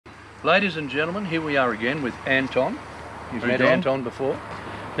Ladies and gentlemen, here we are again with Antone. You've met John. Antone before.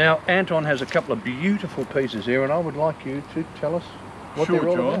 Now, Antone has a couple of beautiful pieces here, and I would like you to tell us what they're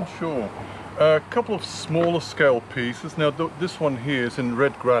all about. Sure. A couple of smaller scale pieces. Now, this one here is in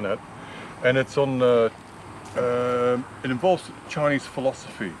red granite, and it's on. It involves Chinese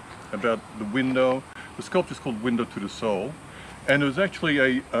philosophy about the window. The sculpture is called Window to the Soul, and it was actually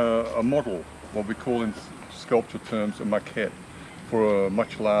a model, what we call in sculpture terms a maquette, for a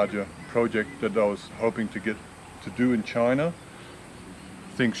much larger project that I was hoping to get to do in China.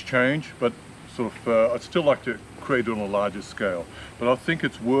 Things change, but sort of I'd still like to create it on a larger scale. But I think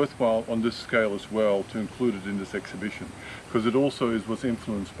it's worthwhile on this scale as well to include it in this exhibition, because it also was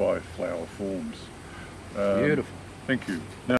influenced by flower forms. Beautiful. Thank you. Now,